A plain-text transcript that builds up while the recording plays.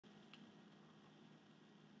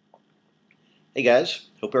Hey guys,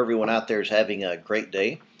 hope everyone out there is having a great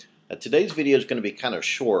day. Today's video is going to be kind of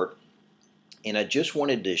short, and I just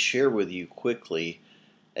wanted to share with you quickly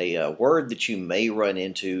a word that you may run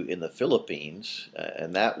into in the Philippines,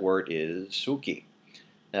 and that word is Suki.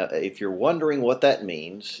 Now, if you're wondering what that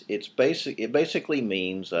means, it basically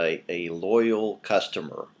means a loyal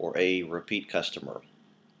customer or a repeat customer.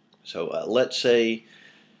 So let's say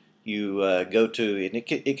you go to, and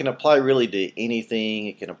it can apply really to anything.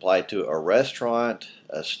 It can apply to a restaurant,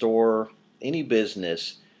 a store, any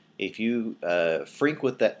business. If you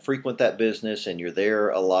frequent that business and you're there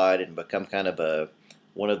a lot and become kind of a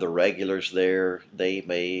one of the regulars there, they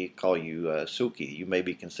may call you Suki. You may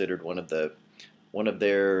be considered one of their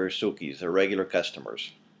Sukis, their regular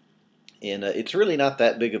customers. And it's really not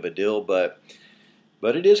that big of a deal, but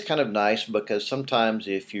it is kind of nice because sometimes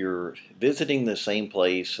if you're visiting the same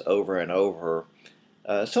place over and over,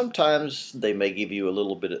 sometimes they may give you a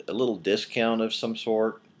little discount of some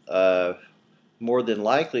sort. More than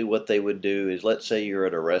likely, what they would do is, let's say you're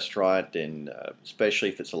at a restaurant, and especially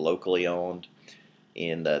if it's a locally owned,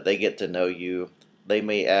 and they get to know you, they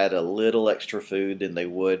may add a little extra food than they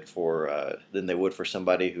would for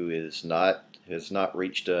somebody who is not has not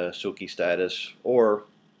reached a Suki status. Or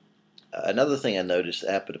another thing I noticed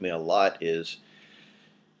that happened to me a lot is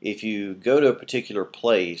if you go to a particular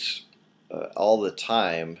place all the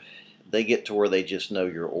time, they get to where they just know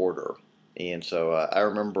your order. And so I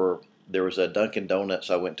remember there was a Dunkin' Donuts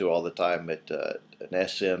I went to all the time at an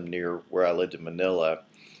SM near where I lived in Manila,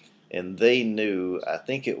 and they knew. I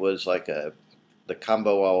think it was like the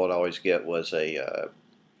combo I would always get was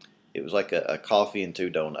it was like a coffee and two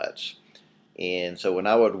donuts. And so when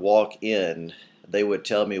I would walk in, they would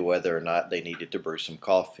tell me whether or not they needed to brew some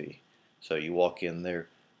coffee. So you walk in there,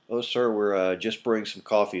 oh sir, we're just brewing some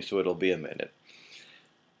coffee, so it'll be a minute.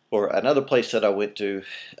 Or another place that I went to,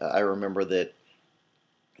 I remember that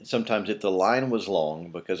sometimes if the line was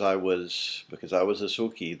long because I was a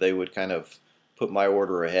Suki, they would kind of put my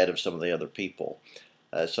order ahead of some of the other people.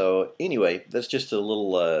 So anyway, that's just a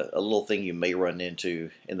little thing you may run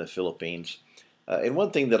into in the Philippines. And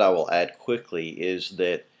one thing that I will add quickly is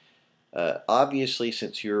that obviously,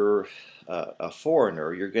 since you're a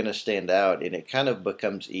foreigner, you're going to stand out, and it kind of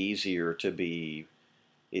becomes easier to be.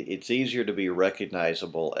 It's easier to be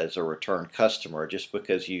recognizable as a return customer just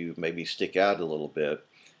because you maybe stick out a little bit,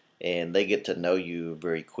 and they get to know you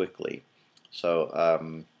very quickly.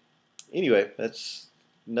 So anyway, that's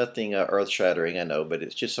nothing earth-shattering, I know, but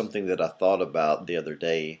it's just something that I thought about the other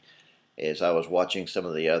day as I was watching some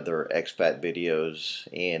of the other expat videos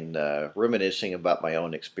and reminiscing about my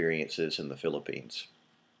own experiences in the Philippines.